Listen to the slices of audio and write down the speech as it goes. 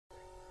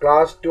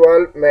Class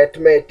 12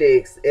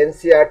 Mathematics,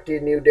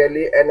 NCERT New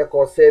Delhi and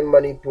COHSEM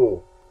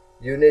Manipur.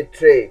 Unit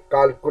 3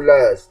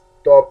 Calculus.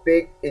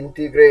 Topic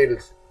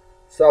Integrals.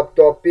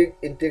 Subtopic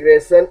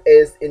Integration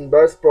is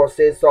inverse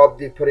process of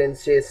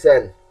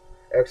differentiation.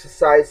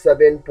 Exercise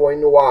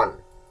 7.1.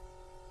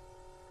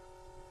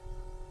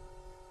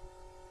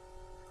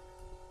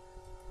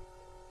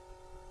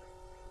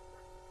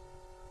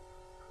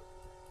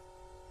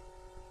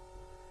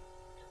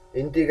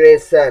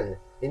 Integration.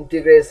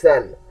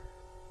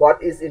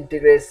 What is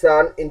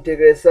integration?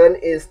 Integration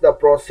is the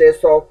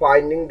process of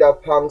finding the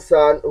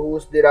function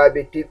whose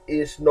derivative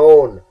is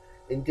known.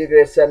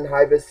 Integration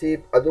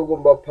haibasi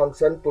adugumba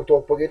function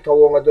putokpagi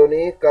thawong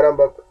adoni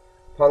karamba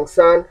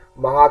function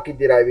mahaki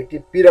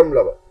derivative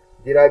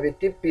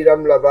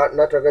piramlaba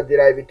natraga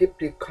derivative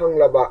ti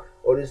khanglaba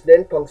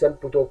original function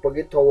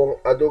putokpagi thawong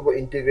adubu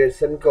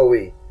integration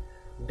kawi.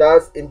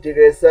 Thus,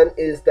 integration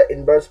is the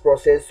inverse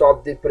process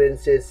of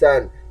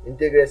differentiation.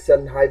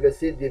 Integration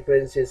haibasi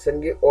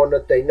differentiation gi ona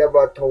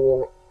tainaba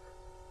thawong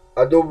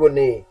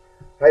adubuni.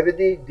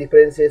 Haibadi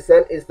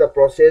differentiation is the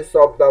process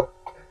of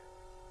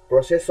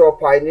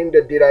finding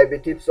the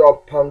derivatives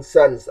of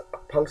functions.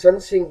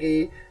 Functions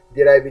singi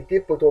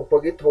derivative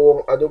putokpagi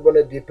thawong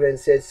adubuna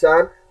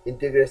differentiation.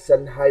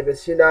 Integration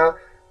haibasina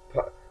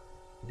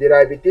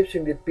derivative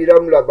sing di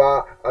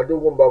piramlaba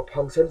adugumba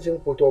function sing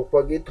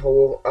putokpagi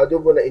thawong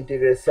adubuna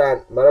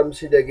integration maram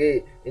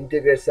sidagi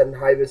integration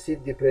haibasi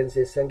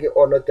differentiation gi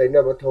ona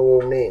tainaba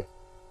thawong ni.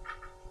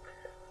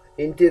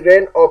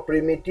 Integrand of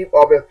primitive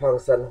of a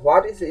function.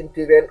 What is the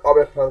integrand of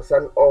a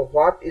function, or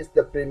what is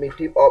the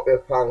primitive of a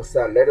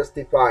function? Let us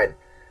define.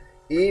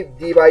 If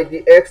d by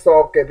dx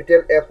of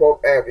capital F of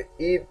x,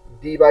 if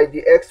d by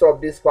dx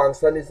of this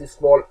function is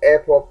small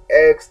f of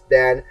x,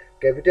 then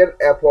capital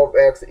F of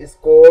x is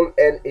called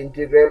an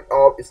integral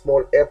of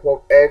small f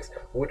of x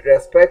with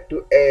respect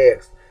to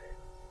x.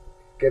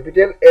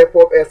 Capital F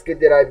of x ki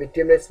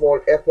derivative na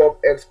small f of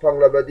x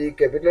phanglabadi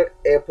capital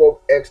F of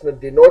x na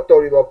denote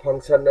tawriba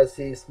function na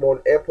si small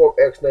f of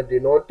x na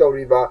denote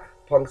tawriba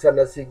function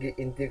na si gi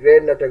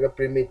integrand nataga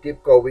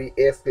primitive kawi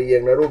x ka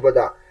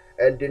yengnarubada,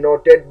 and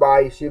denoted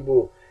by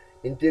sibu.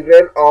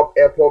 Integral of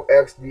f of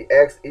x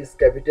dx is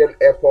capital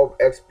F of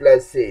x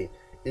plus c.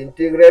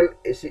 Integral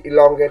is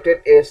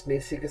elongated s ni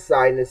sig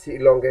sign is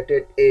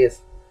elongated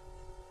s.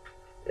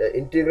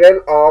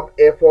 Integral of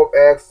f of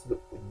x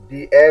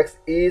dx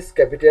is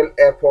capital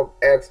F of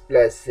x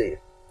plus c,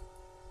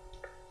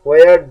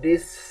 where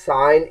this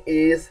sign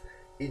is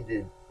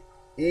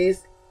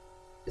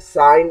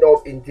sign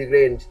of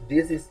integrand.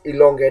 This is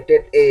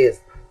elongated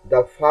s,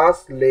 the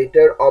first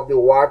letter of the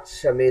word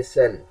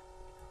summation,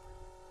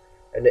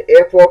 and the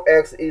f of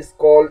x is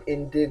called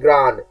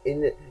integrand.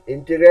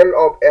 Integral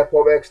of f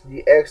of x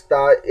dx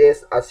ta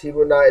is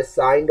asibuna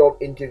sign of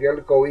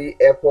integral kawi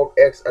f of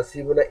x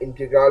asibuna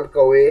integral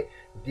kawi.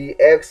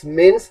 Dx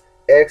means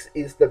x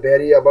is the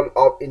variable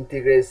of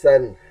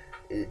integration.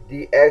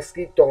 Dx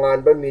ki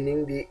tonganba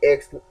meaning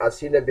dx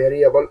asina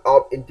variable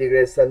of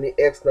integration ni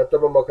x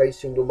nataba makai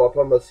singdu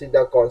mafam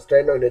asida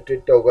constant oina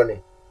treat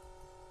tawgani.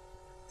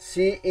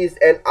 C is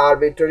an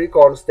arbitrary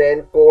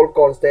constant called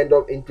constant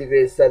of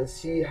integration.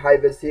 C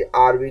haibasi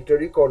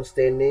arbitrary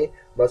constant ni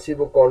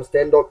masibu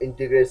constant of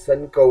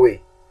integration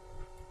kawi.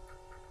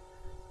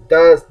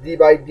 Thus, d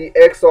by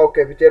dx of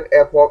capital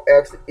F of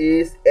x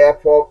is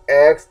f of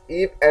x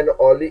if and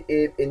only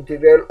if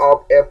integral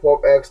of f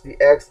of x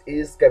dx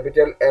is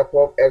capital F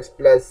of x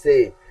plus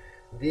c.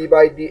 D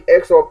by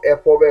dx of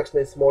f of x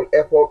na small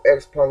f of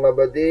x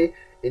phangabadi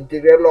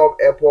integral of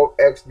f of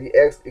x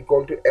dx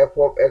equal to f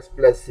of x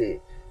plus c.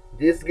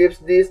 This gives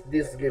this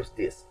gives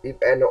this, if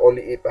and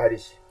only if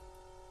harish.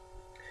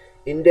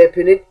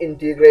 Indefinite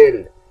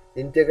integral.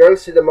 Integral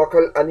sida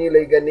makal ani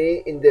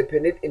laigani.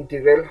 Indefinite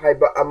integral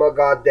haiba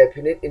amaga,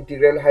 definite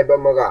integral haiba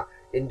amaga.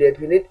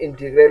 Indefinite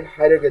integral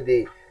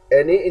hairagadi.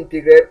 Any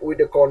integral with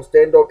the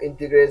constant of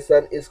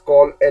integration is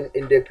called an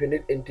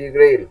indefinite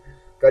integral.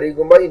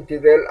 Karigumba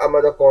integral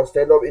amada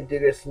constant of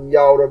integration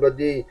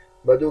yaurabadi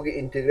madugi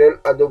integral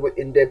adobu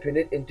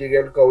indefinite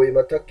integral kawi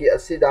mathaki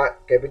asida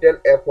capital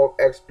F of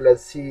x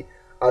plus c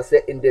as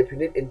a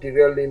indefinite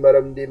integral ni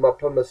maramdi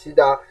mafam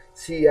asida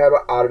c have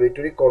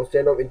arbitrary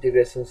constant of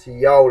integration c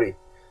yauri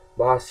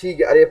ma c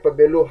gi arepa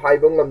value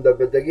haiba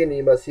ngamdabadagi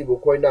ni masibu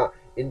koina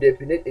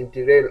indefinite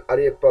integral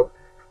arepa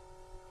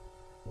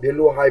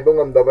value haiba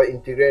ngamdaba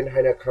integral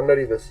haina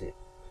khangnari basi.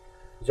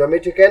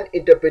 Geometrical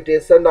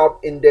interpretation of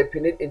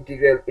indefinite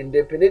integral.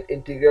 Indefinite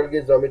integral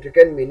ki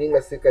geometrical meaning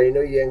asi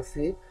karino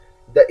yengsi.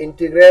 The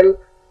integral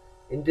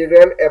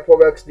f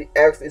of x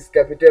dx is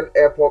capital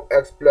F of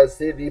x plus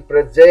c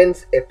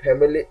represents a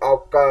family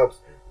of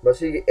curves.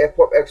 Masigi f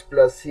of x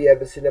plus c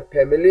has a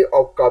family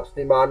of curves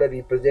ni mana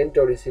represent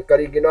or is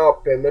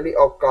karigina family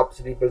of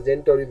curves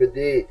represent or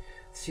bedi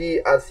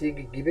c as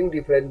giving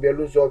different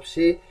values of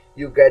c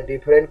you get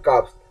different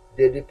curves.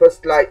 They differ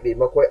slightly.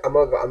 Makoi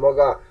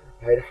amaga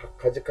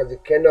kaji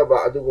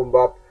kenaba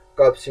adugumba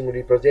curves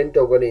represent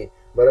ogani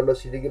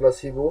maramasidi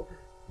masibu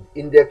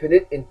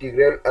indefinite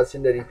integral as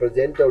in the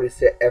represent or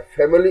is a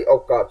family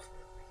of curves.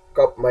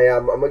 cup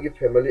mayam amagi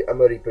family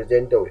ama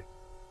represent tawi.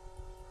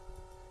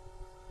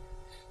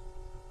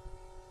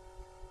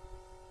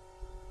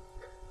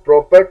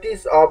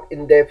 Properties of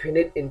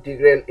indefinite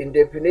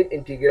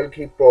integral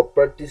ki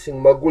properties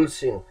sing magul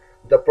sing.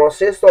 The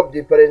process of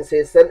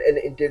differentiation and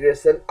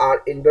integration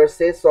are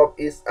inverses of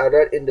each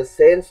other in the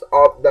sense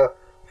of the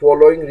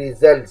following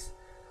results.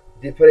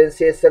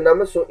 Differentiation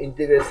amasung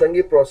integration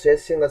gi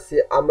processing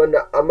asi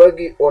amana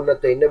amagi onna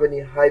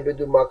tainabani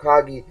haibadu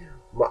makagi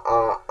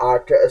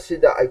artha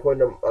asida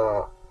aikona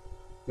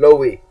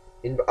lowi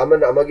in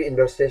amana amagi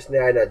inverses ne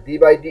haina d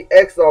by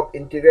dx of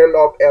integral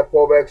of f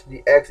of x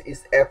dx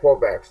is f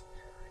of x.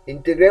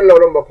 Integral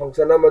loramba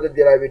function amada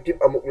derivative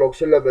amuk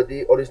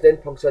loksilabadi original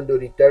function to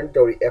return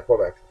tori f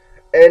of x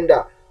and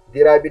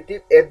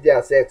derivative f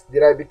dash x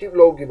derivative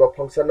low give a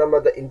function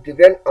amada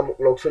integral amuk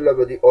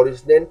loksilabadi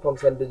original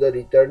function to the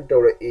return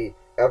tori e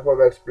f of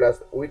x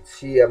plus with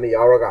c am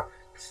yauraga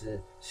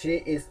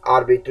c is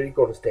arbitrary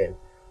constant.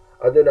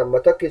 aduna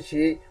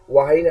matakisi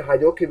wahaina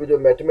hajokibudu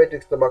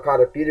mathematics ta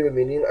makara piriba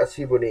meaning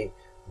asibuni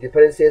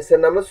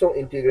differentiation amasung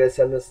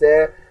integration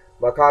se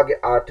makage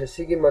artha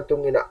sigi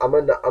matung ina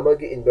amana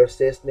amagi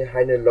inverses ne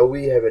haina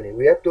lowi heaveni.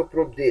 We have to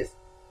prove this.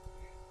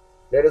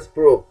 Let us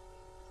prove.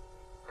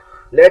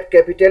 Let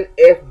capital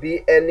F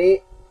be an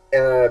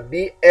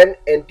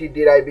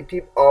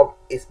antiderivative of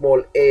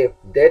small f,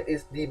 that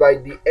is d by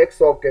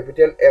dx of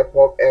capital F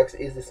of x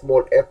is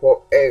small f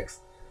of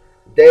x.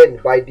 Then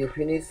by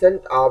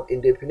definition of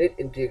indefinite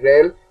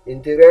integral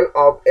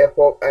of f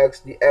of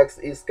x dx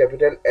is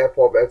capital F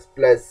of x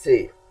plus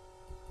c.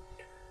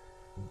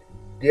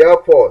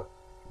 Therefore,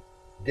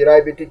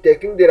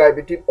 taking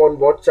derivative on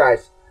both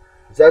sides,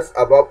 just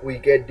above we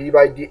get d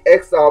by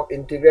dx of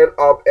integral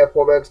of f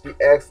of x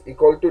dx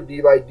equal to d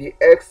by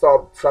dx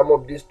of sum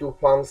of these two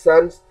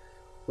functions,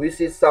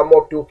 which is sum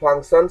of two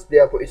functions.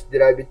 Therefore, its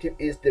derivative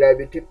is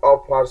derivative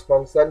of first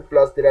function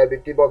plus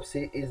derivative of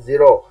c is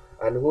 0,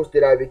 and whose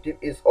derivative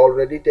is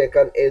already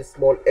taken as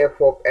small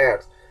f of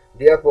x.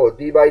 Therefore,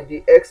 d by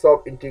dx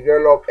of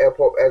integral of f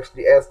of x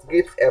dx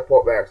gives f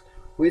of x,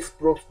 which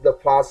proves the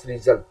first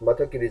result.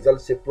 Mataki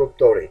result se prove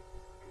tori.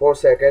 For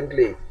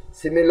secondly,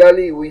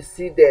 similarly, we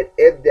see that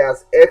f dash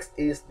x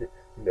is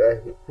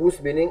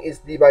whose meaning is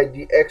d by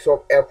dx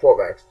of f of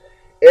x.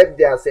 F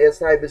dash s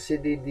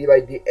haibasidi d by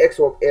dx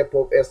of f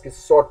of x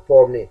is short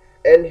form ni,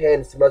 and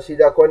hence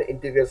masida kon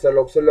integration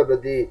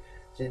loksalabadi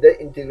sida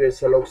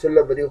integration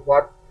loksalabadi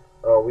what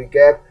we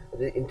get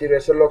the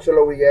integration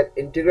loksalo we get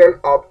integral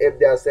of f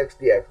dash x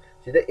dx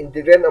sida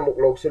integral amuk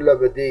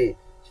loksalabadi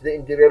sida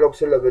integral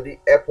loksalabadi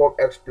f of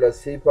x plus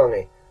c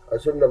pange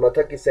asumna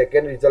mathaki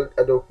second result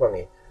ado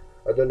pange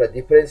aduna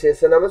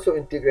differentiation amaso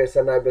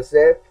integration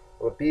haibase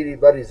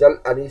piriba result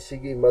ani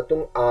sigi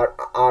matung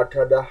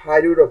artha da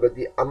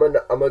hairurabadi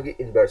amana amagi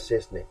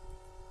inverses ne.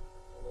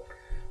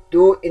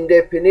 Two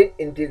indefinite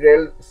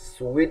integrals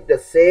with the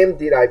same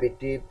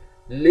derivative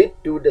lead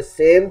to the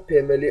same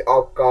family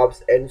of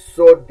curves, and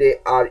so they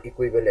are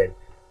equivalent.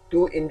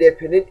 Two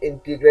indefinite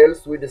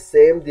integrals with the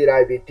same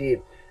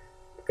derivative.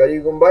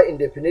 Karigumba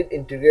indefinite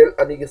integral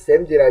and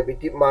same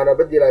derivative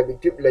manaba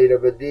derivative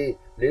lairabadi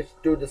leads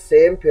to the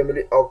same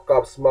family of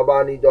curves.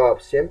 Mabani do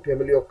same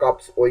family of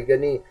curves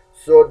oigani,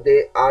 so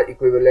they are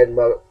equivalent.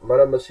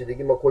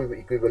 Manamasidigi makoi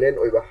equivalent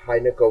oiba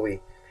haina kawi.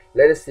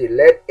 Let us see.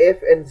 Let f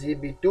and g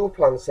be two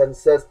functions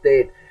such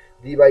that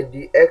d by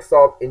dx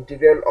of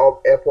integral of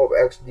f of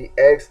x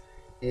dx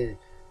is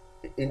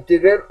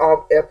integral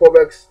of f of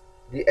x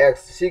dx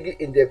sigi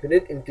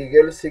indefinite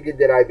integral sigi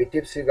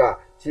derivative siga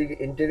sigi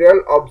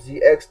integral of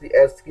gx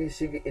dx ki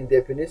sigi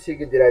indefinite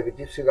sigi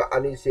derivative siga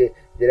ani se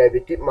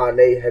derivative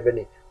manai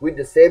habani with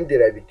the same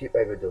derivative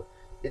habado.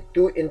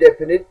 Two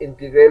indefinite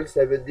integrals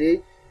have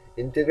the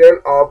integral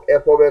of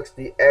f of x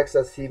dx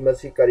asi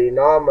masi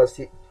karina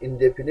masi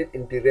indefinite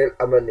integral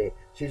amane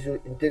sisu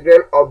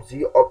integral of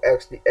g of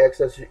x dx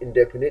asi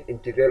indefinite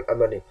integral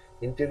amane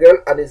integral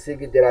ani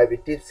sigi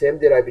derivative same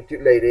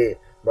derivative laire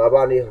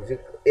mabani hojik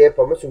f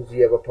amasung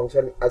g aba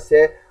function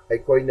ase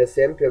aikoina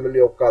same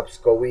family of curves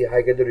kawi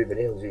haigadori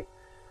bani hojik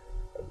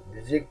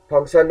jik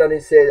function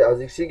ani se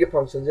hojik sigi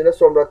function jena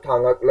somra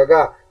thangak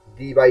laga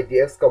d by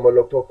dx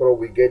kamalok thokro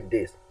we get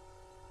this.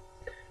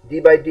 D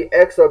by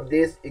dx of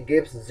this it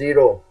gives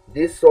 0.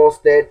 This shows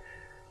that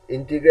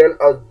integral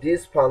of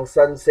this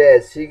function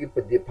says c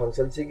the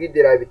function c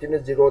derivative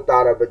is 0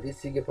 tara, but this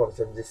c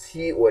function is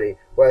c ore,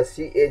 where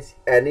c is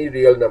any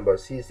real number.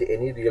 C is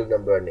any real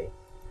number ne.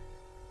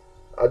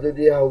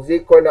 Adudi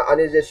hausi koina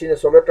anization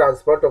somra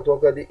transfer to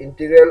the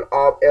integral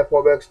of f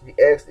of x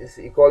dx is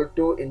equal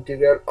to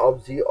integral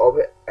of g of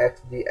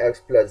x dx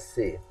plus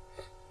c.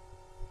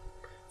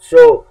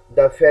 So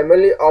the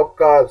family of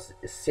curves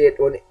set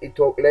on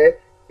itokle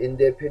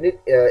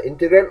indefinite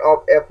integral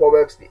of f of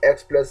x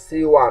dx plus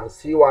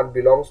c1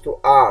 belongs to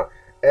R,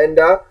 and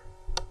the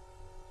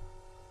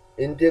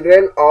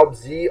integral of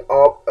g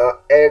of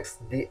x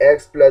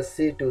dx plus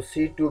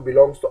c2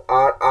 belongs to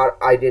R are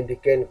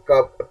identical.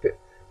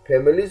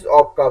 Families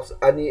of curves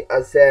ani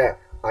ase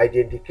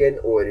identical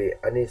ore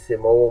ani se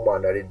mo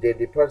manari they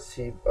differ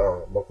c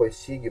makoi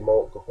c gi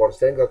mo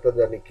constant ka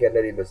tadani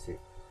canary basi.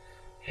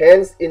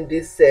 Hence in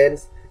this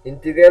sense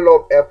integral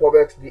of f of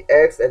x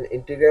dx and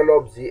integral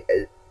of g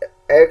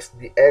x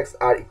dx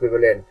are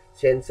equivalent.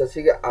 Sense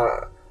asiga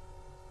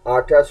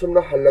artha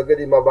sumna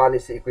halagadi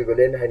mabani se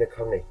equivalent haina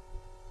khangnai.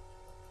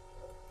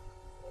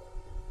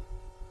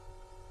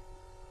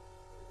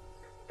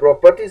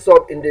 Properties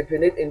of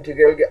indefinite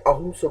integral के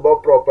ahum suba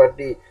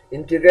property.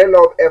 Integral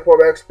of f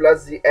of x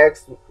plus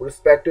gx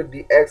respect to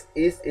dx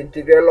is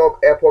integral of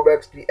f of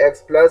x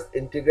dx plus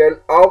integral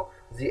of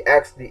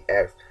gx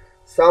dx.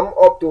 Sum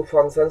of two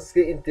functions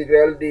की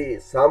integral the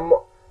sum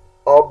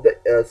of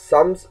the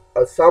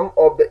sum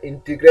of the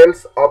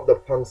integrals of the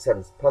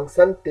functions.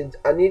 Function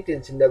ani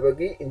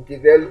tinchinnabagi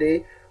integral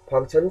the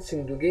function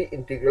singdugi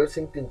integral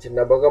sing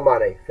tinchinnabaga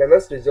manai.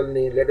 Famous result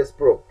ni let us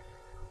prove.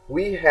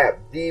 We have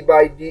d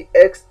by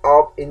dx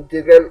of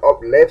integral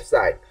of left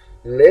side.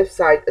 Left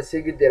side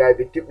asigi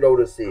derivative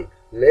lowrasi.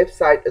 Left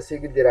side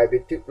asigi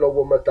derivative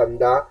lowa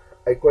matamda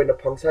aikoina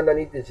function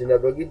ani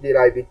tinjinabagi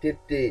derivative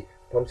t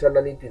function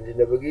ani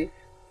tinjinabagi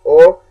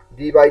or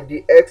d by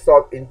dx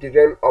of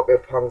integral of a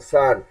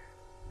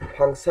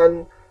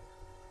function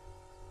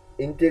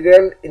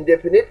integral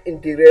indefinite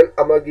integral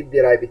amagi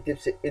derivative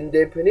se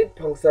indefinite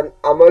function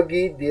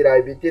amagi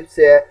derivative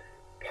se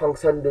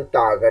function du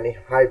tagani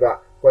haiba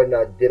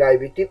koina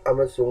derivative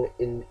amasung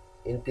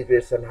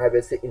integration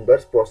haibase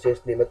inverse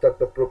process ni matak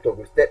ta proof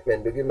to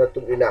statement dugi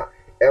matung ina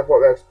f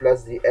of x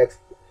plus gx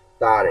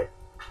tare.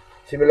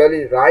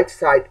 Similarly right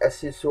side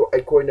asisu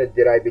aikoina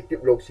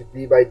derivative log si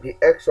d by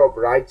dx of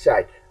right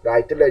side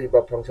right la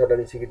riba function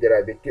ani sigi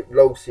derivative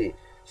log si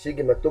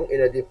sigi matung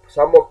ina di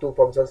sum of two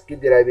functions ki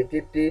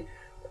derivative ti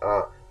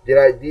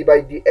d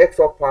by dx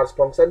of first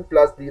function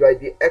plus d by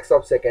dx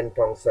of second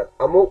function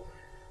amuk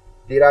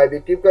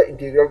derivative का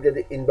integral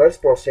के inverse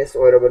process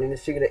और बनी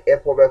sign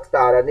f of x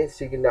ताराने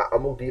sign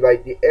अमुक d by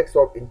dx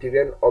of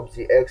integral of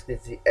gx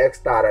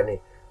dgx ताराने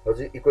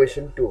और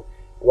equation 2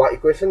 वा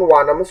equation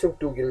 1 अमुक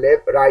 2 की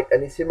left right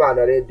अनि से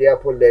माना रहे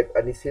therefore left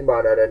अनि से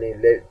माना रहे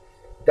left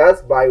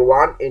thus by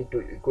 1 into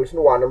equation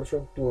 1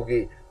 अमुक 2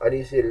 की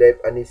अनि से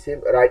left अनि से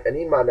right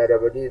अनि माना रहे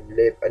बनी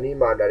left अनि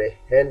माना रहे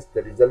hence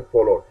the result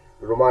followed.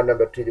 Roman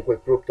number 3 कोई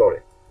proof तो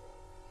रहे.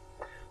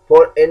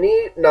 For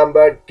any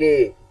number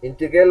k,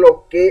 integral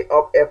of k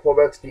of f of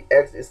x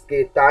dx is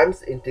k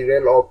times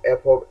integral of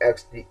f of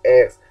x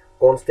dx.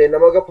 Constant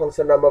namaga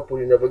function nama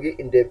purinabagi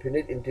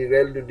indefinite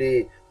integral to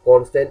the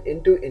constant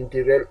into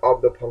integral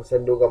of the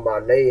function duga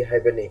manai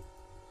haibani.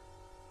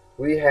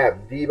 We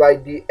have d by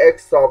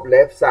dx of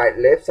left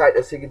side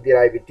asigi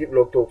derivative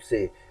log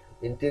topse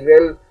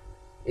integral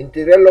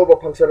of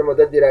a function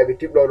namada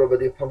derivative log of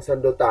the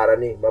function do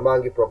tarani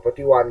mamangi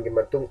property 1 gi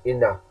matung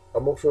ina.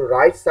 अमुक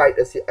right side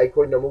असी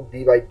अखोई नमुक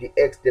d by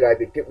dx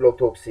derivative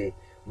लोथोक्सी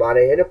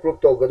माने हेने proof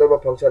तो गदब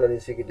function अनि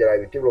सी की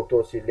derivative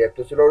लोथोसी left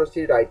तो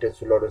सुलोरसी right तो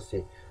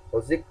सुलोरसी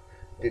होजिक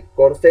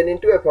constant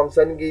into a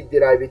function की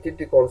derivative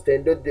the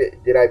constant do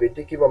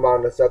derivative की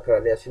ममांग नसा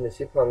करने असी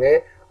नसी फंगे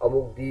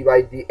अमुक d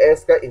by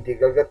dx का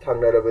integral का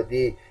थंगना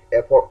रबदी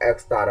f of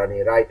x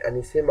ताराने right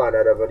अनि से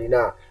माना रबदी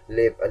ना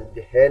left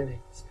and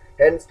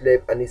hence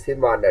left अनि से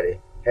माना रे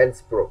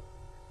hence proof.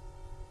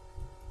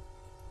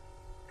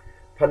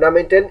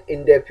 Fundamental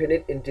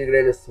indefinite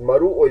integrals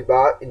maru oiba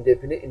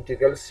indefinite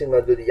integral sing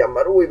adudi ya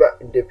maru oiba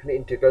indefinite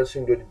integral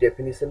sing do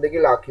definition dagi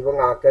lakhiba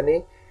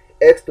ngakani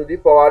x to the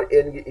power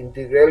n gi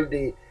integral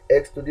di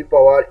x to the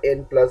power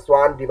n plus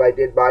 1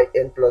 divided by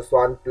n plus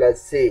 1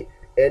 plus c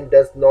n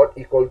does not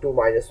equal to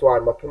minus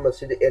 1 mafam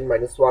masidi n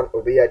minus 1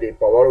 obe ya de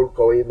power ul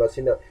koi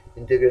masina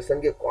integration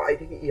ge kwai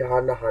di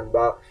ihana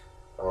hanba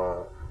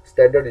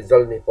standard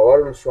result ni power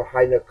ul so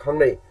haina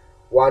khangnai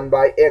 1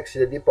 by x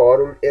to the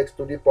power x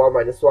to the power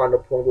minus 1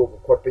 of Pongo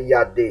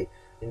Korpayade.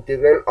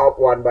 Integral of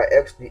 1 by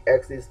x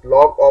dx is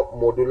log of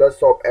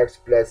modulus of x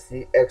plus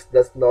c x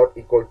does not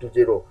equal to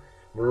 0.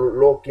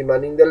 Log की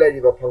meaning the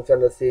derivative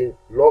function say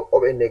log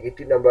of a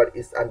negative number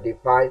is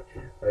undefined,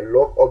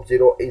 log of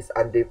 0 is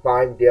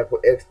undefined,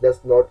 therefore x does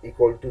not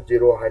equal to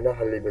 0 haina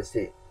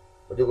halibasi.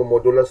 Adugo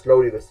modulus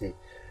lawribasi.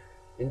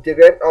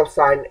 Integrand of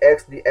sin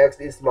x dx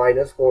is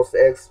minus cos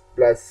x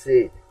plus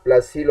c.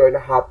 Plus c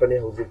loina happen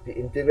the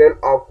integral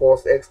of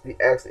cos x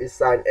dx is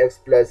sin x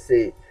plus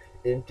c.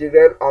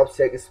 Integral of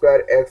sec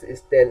square x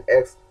is tan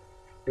x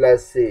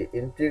plus c.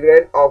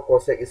 Integral of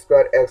cosec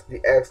square x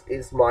dx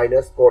is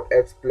minus cot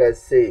x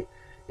plus c.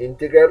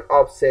 Integral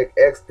of sec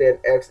x tan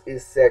x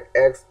is sec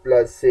x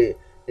plus c.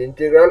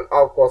 Integral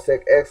of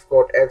cosec x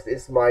cot x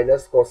is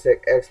minus cosec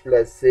x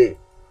plus c.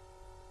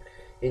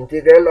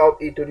 Integral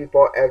of e to the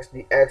power x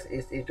dx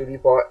is e to the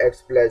power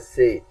x plus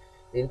c.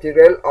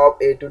 Integral of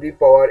a to the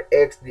power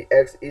x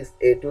dx is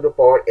a to the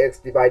power x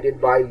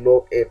divided by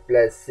log a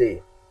plus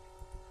c.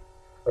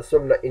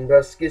 Assume the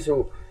inverse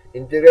kisu.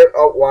 Integral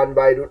of 1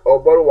 by root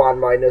over 1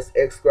 minus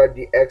x squared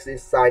dx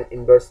is sin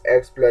inverse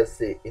x plus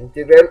c.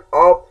 Integral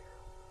of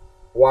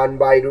 1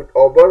 by root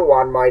over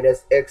 1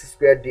 minus x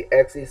square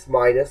dx is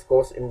minus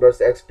cos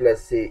inverse x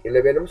plus c.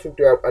 11 amsung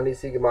 12 ani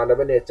si gi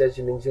manaba nature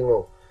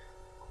siningsingo.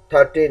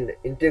 13.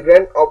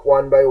 Integrand of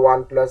 1 by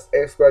 1 plus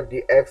x square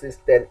dx is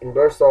tan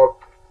inverse of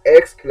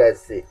x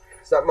plus c.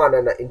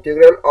 Samanana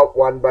integral of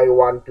 1 by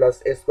 1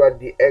 plus x square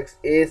dx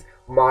is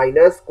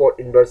minus cos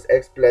inverse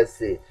x plus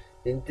c.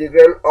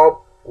 Integral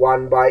of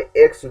 1 by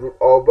x root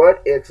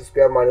over x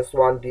square minus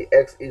 1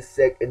 dx is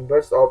sec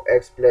inverse of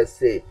x plus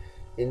c.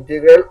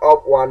 Integral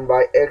of 1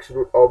 by x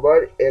root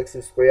over x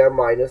square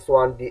minus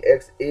 1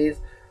 dx is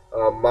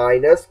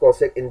minus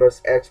cosec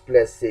inverse x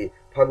plus c.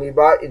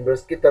 Phangiba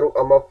inverse ki taruk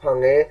ama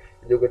phange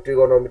duga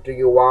trigonometry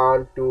ki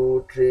 1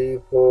 2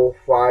 3 4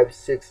 5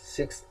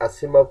 6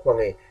 asima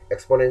phange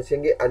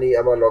exponential ki ani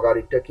ama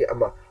logarithm ki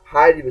ama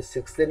high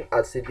 16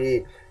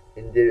 asidi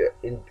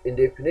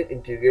indefinite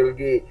integral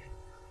ki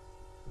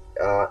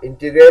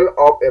integral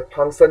of a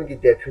function ki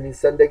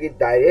definition dagi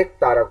direct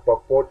tarak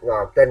papot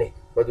ngakani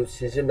madu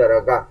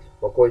sizinaraga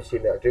makoi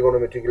sina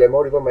trigonometry le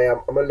mori ba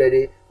mayam amal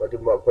lady madu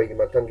makoi ki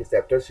mathang ki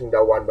chapter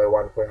singda 1 by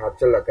 1 koi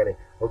hapchal lakani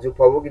hoju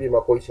phabu gi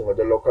makoi singa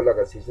de local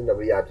laga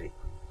sizinaba yadri.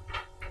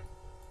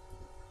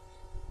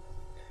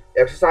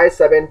 Exercise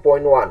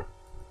 7.1.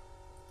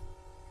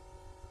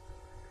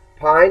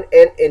 Find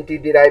an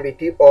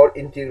antiderivative or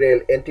integral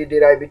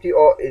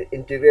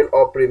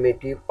or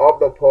primitive of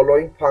the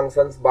following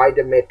functions by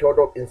the method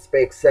of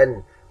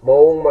inspection.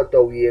 Maung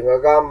matau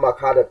yengaga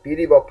makada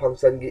piriba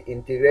function gi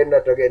integral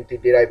natraga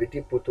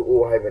antiderivative putu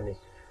u haibani.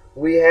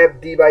 We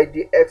have d by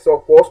dx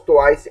of cos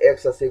twice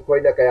x as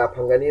koina kaya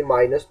phangani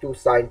minus 2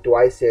 sin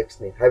twice x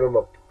ni haiba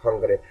ma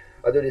phangre.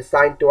 Aduri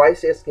sin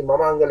twice x ki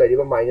mamanga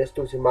lariba minus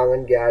 2 si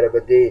mangan ge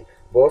harabade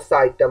both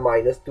side ta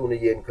minus 2 ni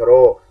yen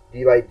karo.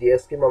 d by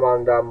dx ki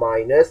mamangda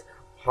minus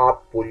half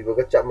puri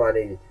baga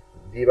chamane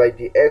d by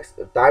dx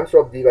times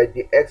of d by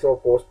dx of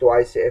cos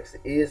twice x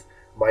is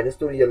minus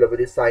 2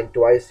 yelabadi sin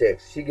twice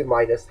x sigi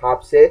minus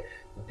half se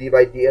d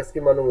by dx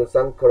ki manung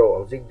sang karo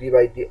hojik d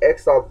by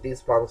dx of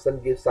this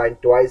function gives sin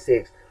twice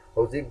x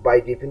hojik by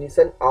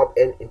definition of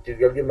an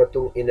integral gi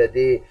matung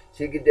inadi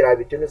sigi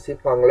derivative si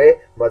phangle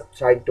mas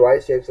sin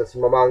twice x as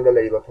mamangda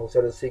laiba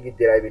function sigi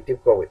derivative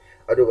kowe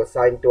aduga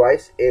sin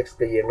twice x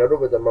ka yengnaru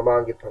bada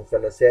mamang gi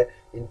function ase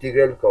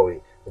integral kowe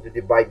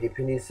adudi by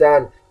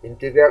definition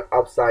integral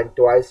of sin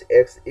twice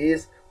x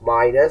is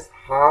minus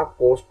half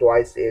cos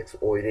twice x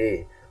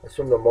oire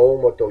asumna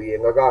mawung mo to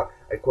yengaga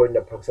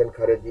aikoina function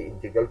kharadi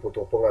integral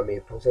putokpa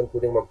ngami function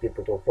kuding makti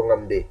putokpa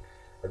ngamde.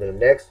 And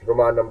next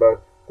Roman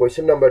number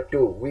question number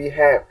 2, we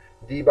have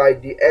d by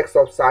dx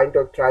of sin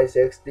of thrice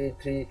x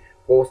d3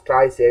 cos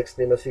thrice x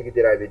ni masigi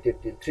derivative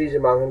d3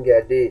 mangan ge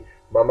adi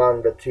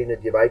mamang the 3 ne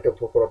divide to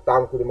koro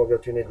tam kudimok the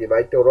 3 ne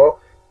divide to ro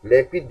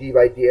lepi d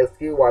by dx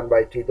ki 1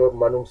 by 3 to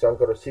manung sang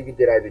karo sigi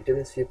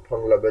derivative si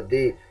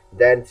phanglabadi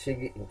then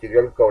sigi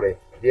integral kore.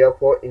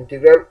 Therefore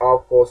integral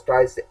of cos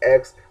thrice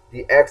x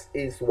dx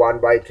is 1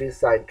 by 3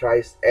 sin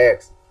thrice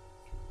x.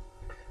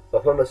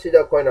 Mafam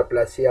asida koina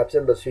plus c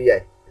option basu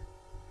yai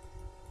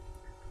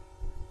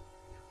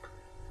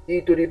e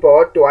to the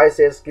power twice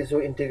x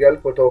kisu integral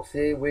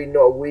potoxi. We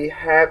know we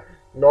have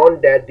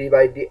known that d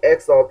by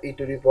dx of e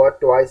to the power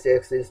twice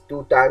x is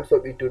 2 times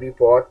of e to the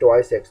power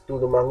twice x. 2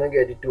 the manga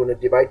get 2 na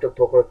divide to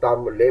thokro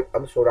tam left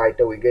am so right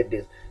we get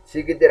this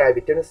sigi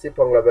derivative si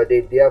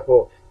phanglabade.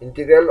 Therefore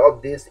integral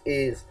of this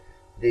is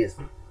this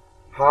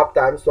half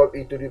times of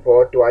e to the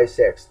power twice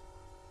x.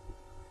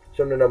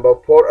 So number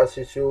 4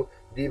 asisu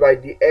d by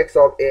dx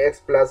of ax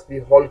plus b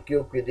whole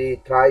cube with the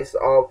thrice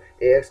of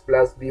ax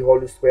plus b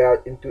whole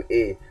square into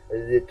a.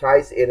 The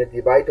thrice a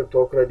divide of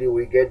tokradi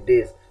we get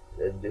this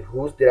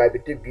whose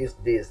derivative gives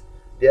this.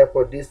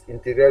 Therefore this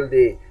integral,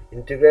 the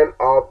integral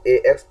of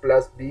ax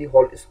plus b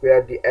whole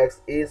square dx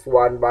is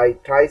 1 by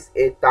thrice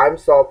a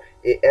times of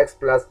ax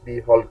plus b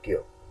whole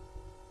cube.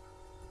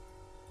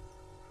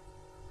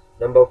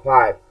 Number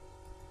 5,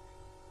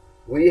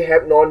 we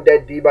have known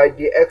that d by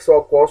dx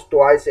of cos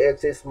twice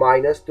x is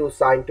minus 2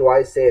 sin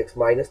twice x.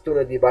 Minus 2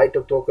 na divide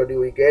to tokadi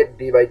we get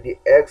d by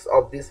dx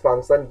of this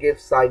function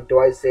gives sin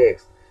twice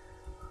x.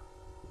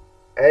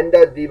 And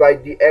the d by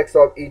dx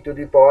of e to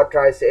the power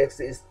thrice x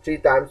is 3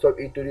 times of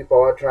e to the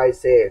power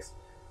thrice x.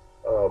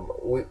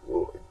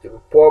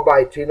 4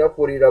 by 3 na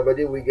puri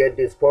rabadi we get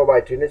this 4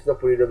 by 3 na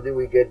puri rabadi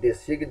we get this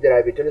sig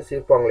derivative si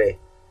pangle.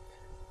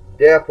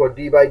 Therefore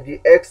d by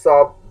dx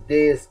of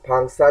this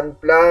function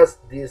plus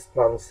this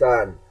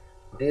function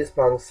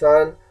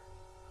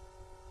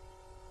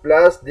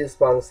plus this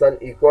function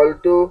equal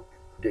to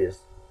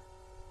this.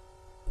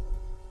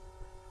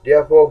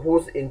 Therefore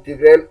whose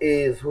integral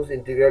is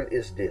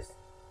this.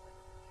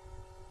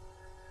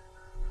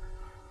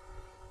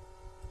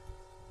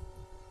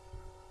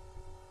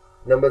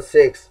 Number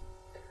 6,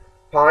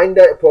 find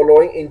the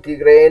following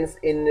integrands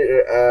in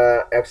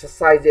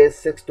exercises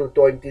 6 to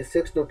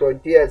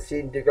 20 as C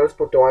integrals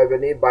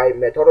putoivani by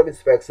method of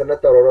inspection na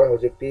taroro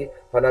hojikti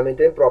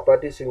fundamental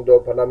properties singdo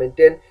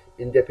fundamental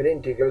indefinite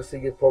integrals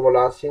sigi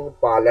formula sing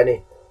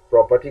palani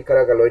property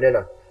khara galoina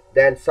na.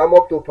 then sum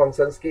of two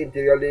functions ki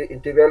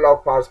integral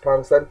of first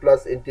function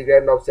plus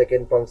integral of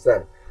second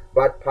function,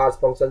 but first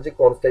function is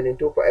constant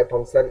into a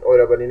function or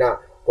rabanina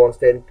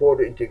constant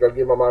for integral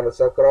ki mamang na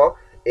sakro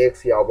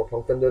x yaw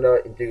function do na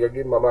integral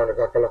ki mamang na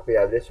kakalak pa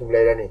yadre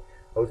sumlairani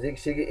hauzik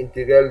sigi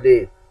integral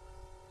de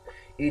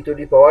e to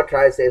the power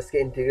thrice x ki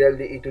integral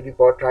de e to the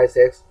power thrice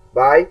x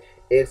by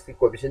x ki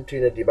coefficient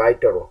 3 na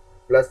divide karo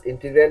plus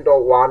integrand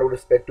of 1 with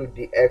respect to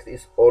dx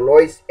is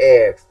always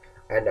x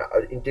and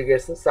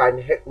integration sign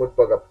hek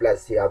mutpaga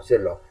plus c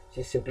hapselo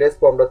si simplest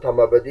form da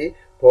thamabadi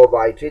 4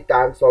 by 3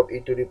 times of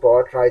e to the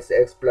power thrice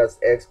x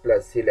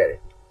plus c lere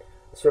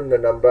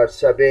sunna number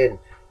 7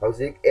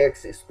 hauzik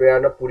x square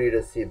na puri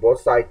rasi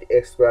both side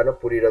x square na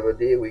puri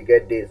rabadi we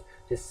get this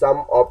the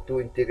sum of two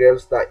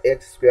integrals the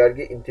x square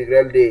ki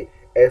integral de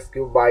x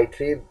cube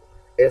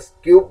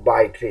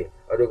by 3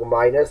 aduga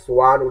minus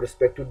 1 with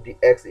respect to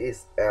dx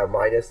is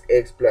minus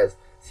x plus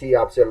c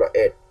hapselo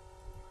 8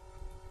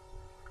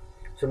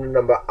 sunna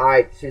number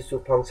 8 si su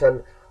function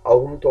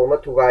ahum tongna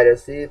thugai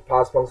rasi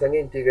first function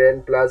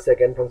integral plus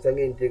second function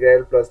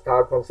integral plus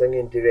third function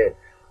integral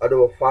ado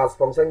first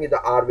function is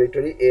the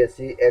arbitrary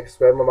ac x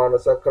square mamang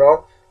sakro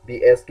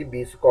bs ki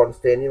b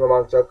constant ni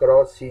mamang sakro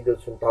c do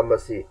sun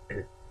thamasi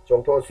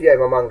chongtho si ai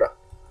mamang da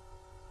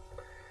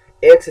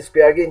x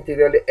square ki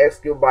integral x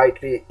cube by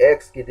 3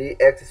 x ki di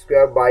x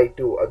square by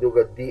 2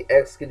 aduga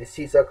dx ki di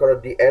c sakro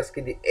ds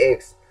ki di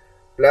x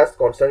plus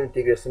constant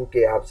integration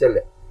k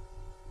hapsel.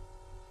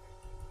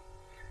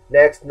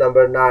 Next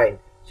number 9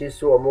 si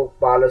su amuk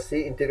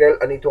policy integral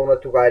ani thongna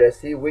thugai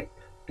rasi with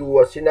 2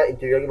 asina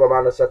integral ki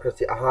mamang na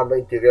sakrasi ahamba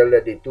integral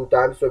di 2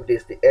 times of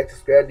this the x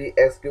square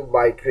dx cube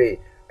by 3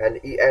 and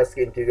es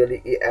ki integral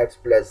ex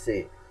plus c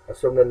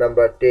assume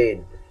number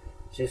 10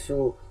 si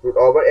su root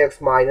over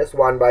x minus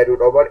 1 by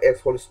root over x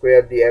whole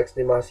square dx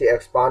ni masi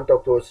expand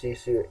of to c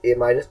a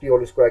minus b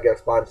whole square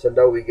expansion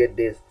da we get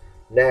this.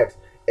 Next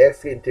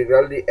x ki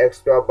integral the x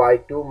square by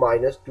 2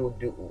 minus 2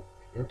 du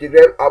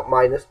integral of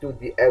minus 2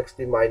 dx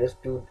the minus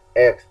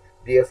 2x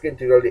dx ki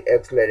integral the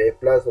x lere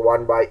plus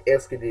 1 by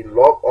x ki the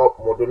log of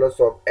modulus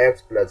of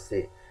x plus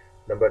c.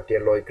 Number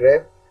 10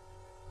 loikre.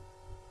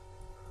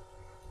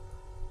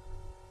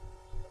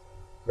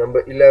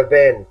 Number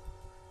 11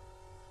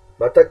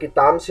 mata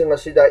kitam sing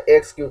asida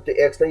x cube to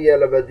x na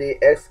yelabadi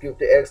x cube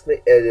to x na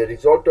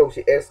result of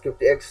si x cube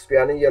to x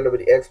square na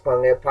yelabadi x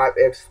phange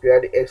 5x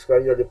square x square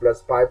yelabadi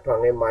plus 5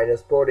 phange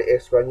minus 4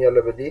 x square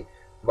yelabadi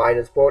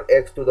minus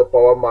 4x to the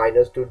power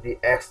minus 2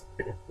 dx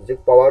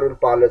zik power rule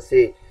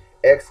policy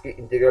x ki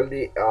integral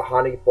di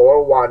hani ki power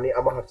 1 ni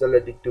ama hafsal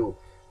di 2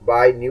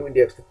 by new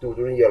index 2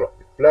 dun yellow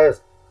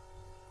plus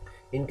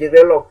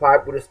integral of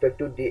 5 with respect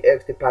to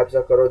dx the 5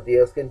 sa karo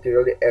dx ki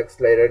integral di x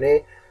later ne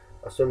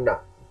sunna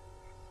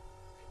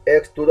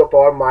x to the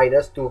power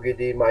minus 2 ki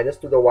di minus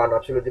to the 1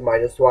 absolutely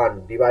minus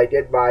 1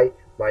 divided by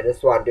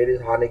minus 1 that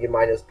is hani ki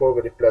minus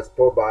 4 ki plus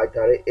 4 by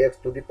thare x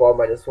to the power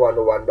minus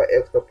 1 1 by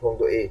x the phong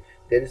to a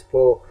that is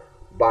 4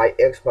 by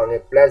x phange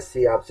plus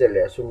c hapsel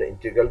sunna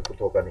integral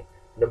puthokani.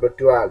 Number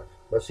 12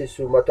 masi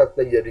su matak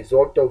the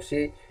result of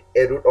c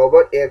a root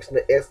over x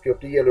na x cube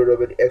to yellow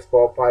over the x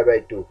power 5 by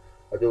 2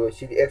 ado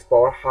c the x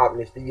power half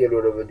is the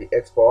yellow over the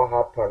x power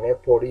half phange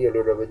 4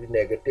 yellow over the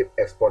negative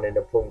exponent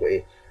of phong to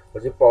a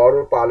masi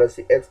power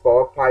policy x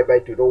power 5 by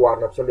 2 to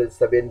 1 absolute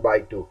 7 by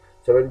 2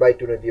 7 by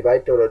 2 na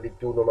divide to the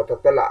 2 no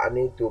matak la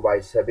ani 2 by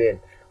 7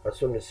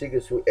 assume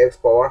sigisu x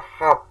power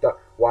half the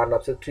 1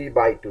 up to 3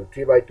 by 2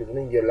 3 by 2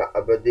 ni yela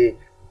abadi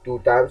 2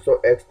 times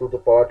of x to the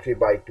power 3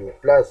 by 2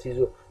 plus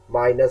sigisu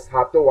minus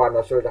half to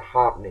 1 so the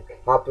half ni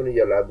half to ni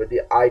yela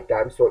abadi I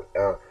times of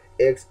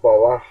x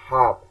power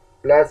half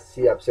plus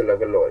c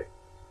absolute loy.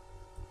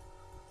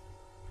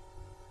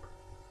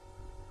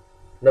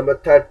 Number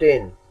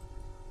 13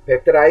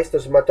 factorize to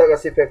matak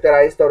asi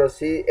factorize to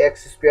si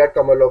x square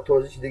common log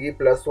to si digi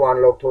plus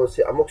 1 log to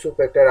si amuk su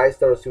factorize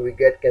to si we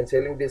get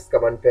cancelling this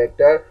common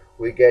factor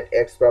we get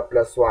x square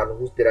plus 1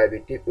 whose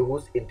derivative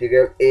whose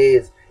integral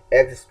is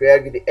x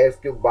square ki the x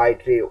cube by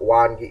 3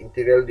 1 ki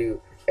integral di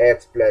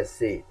x plus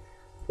c.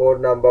 For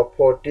number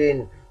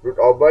 14 root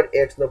over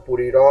x na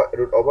puri ro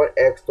root over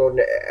x to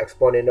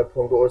exponent na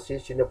phong to si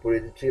si na puri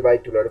 3 by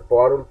 2 la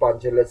power rule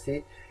panchela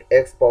si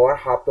x power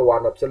half to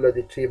 1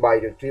 absolute 3 by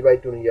 2 3 by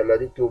 2 ni yellow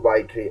 2 by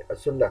 3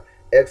 asunna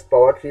x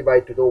power 3 by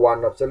 2 to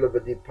 1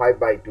 absolute 5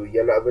 by 2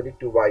 yellow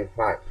 2 by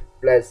 5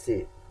 plus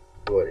c.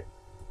 Good.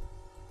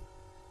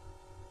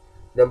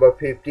 Number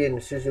 15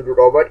 sisu root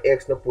over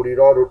x na puri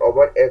ro root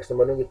over x na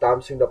manung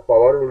tam sing the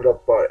power rule of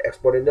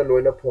exponent na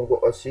loina phong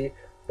to asi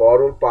power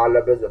rule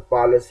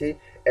policy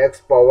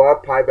x power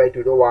 5 by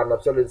 2 to 1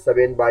 absolute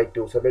 7 by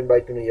 2 7 by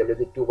 2 ni yellow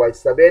 2 by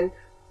 7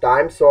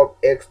 times of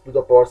x to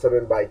the power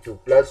 7 by 2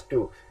 plus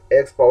 2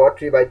 x power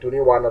 3 by 2 ni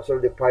 1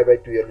 absolute 5 by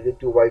 2 yellow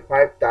 2 by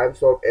 5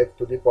 times of x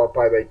to the power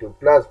 5 by 2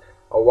 plus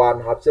a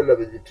 1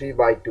 absolute 3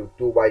 by 2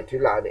 2 by 3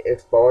 la and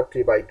x power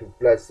 3 by 2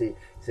 plus c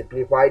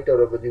simplified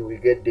over we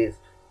get this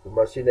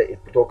machine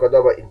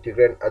itokadaba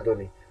integrand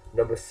adoni.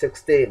 Number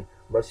 16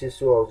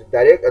 masisu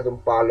direct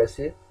adum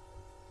policy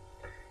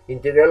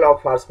integral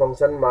of first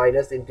function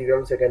minus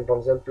integral of second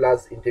function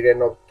plus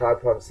integral of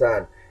third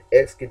function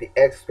x की दी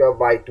x square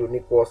by 2 ni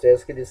cos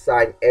x की दी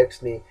sin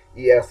x ni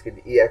ex की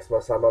दी ex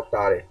masamak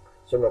tare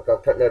so na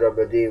kakhat na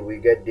rabadi we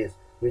get this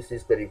which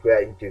is the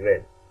required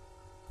integral.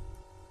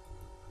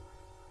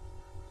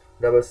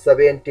 Number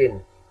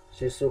 17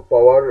 sisu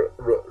power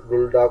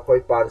rule da koi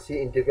pansi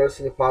integral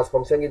sin first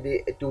function ki di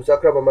 2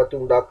 sakra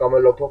matung da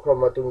kamal lothokra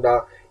matung da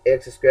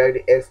x square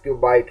di x cube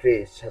by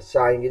 3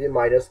 sin ki di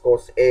minus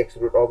cos x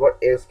root over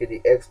x ki di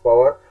x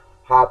power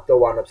half the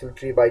 1 absolute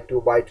 3 by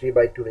 2 by 3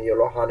 by 2 ni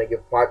yolo hane ke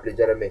 5 le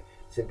jarame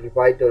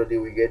simplify to the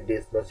we get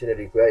this machine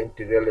require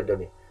integral le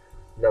doni.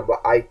 Number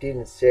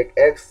 18 sec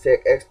x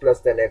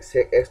plus 10x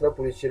sec x na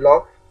puri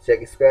chilo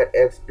sec square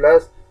x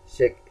plus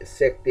sec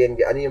 10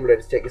 की अनियम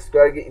late sec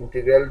square की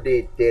integral दी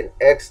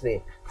 10x ने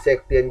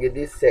sec 10 की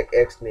दी sec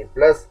x ने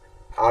plus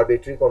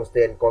arbitrary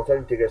constant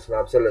integration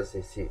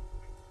आपसे सी.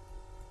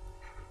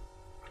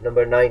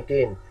 Number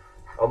 19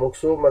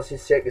 अमुक्सु Masih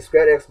sec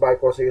square x by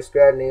cos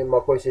square ने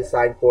मकोई से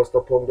sin cos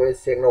तो Phong दो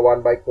sec ना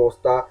 1 by cos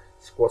ता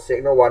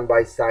cosec ना 1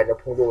 by sin ना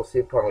फोंग दो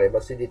सी फंगले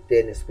मसी दी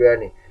 10 square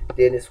ने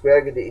 10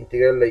 square की दी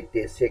इंटीग्रल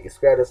लेते sec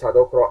square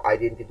सादो करो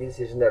identity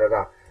system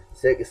रगा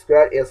sec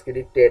square x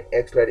की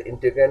 10x light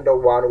integrand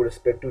of 1 with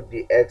respect to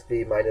dx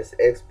d minus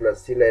x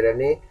plus c light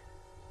ने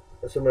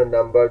असुमन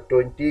number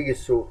 20 की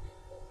सु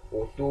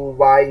 2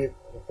 by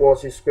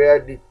cos square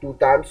d 2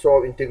 times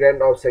of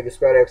integrand of sec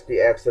square x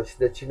dx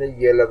the china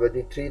ye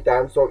labadi 3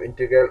 times of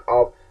integral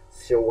of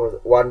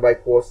 1 by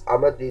cos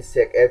amadi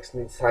sec x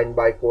ni sin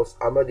by cos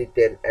amadi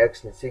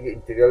 10x ni sig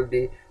integral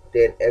d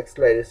 10x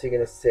light sig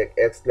sec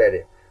x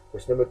light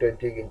question number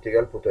 20 की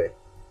integral पुतो है.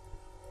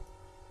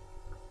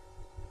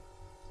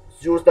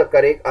 Choose the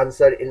correct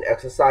answer in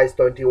exercise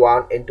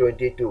 21 and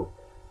 22.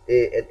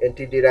 An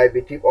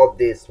antiderivative of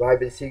this. Why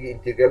will see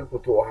integral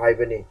puto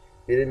haibani?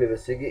 Will me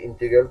see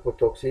integral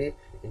putoxi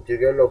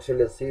integral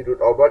oxalasi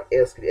root over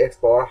x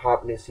power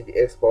half ni c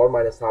x power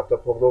minus half the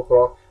pongo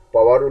cro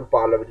power rule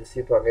pala with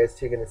c pange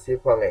sig in c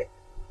pange.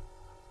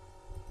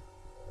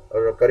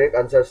 Correct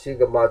answer c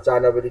gamma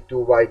chana with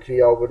 2 by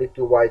 3 over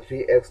 2 by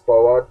 3 x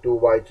power 2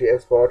 by 3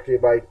 x power 3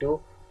 by 2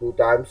 2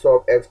 times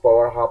of x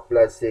power half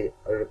plus c.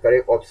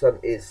 Correct option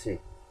is C.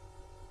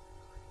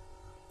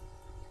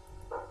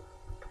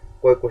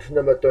 Question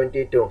number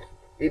 22.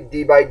 If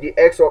d by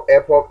dx of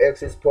f of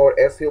x is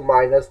 4x cubed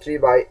minus 3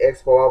 by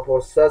x power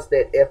 4 such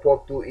that f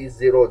of 2 is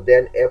 0,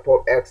 then f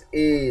of x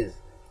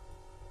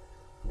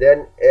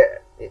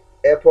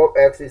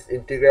is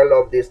integral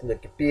of this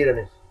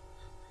pyramid.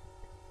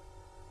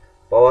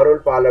 Power rule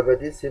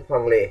palabadi si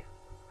phangle.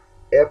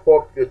 F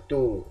of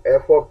 2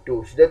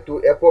 shida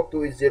 2 f of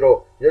 2 is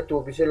 0 shida 2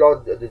 bishe lo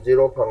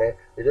 0 phange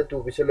shida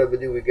 2 bishe lo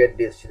badi we get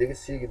this shida ki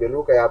c ki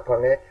value kaya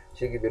phange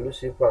c ki value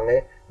c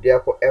phange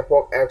therefore f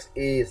of x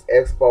is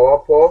x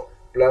power 4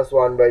 plus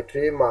 1 by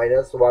 3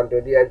 minus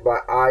 128 by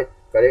 8.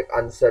 Correct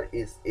answer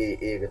is a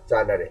ga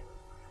chanare.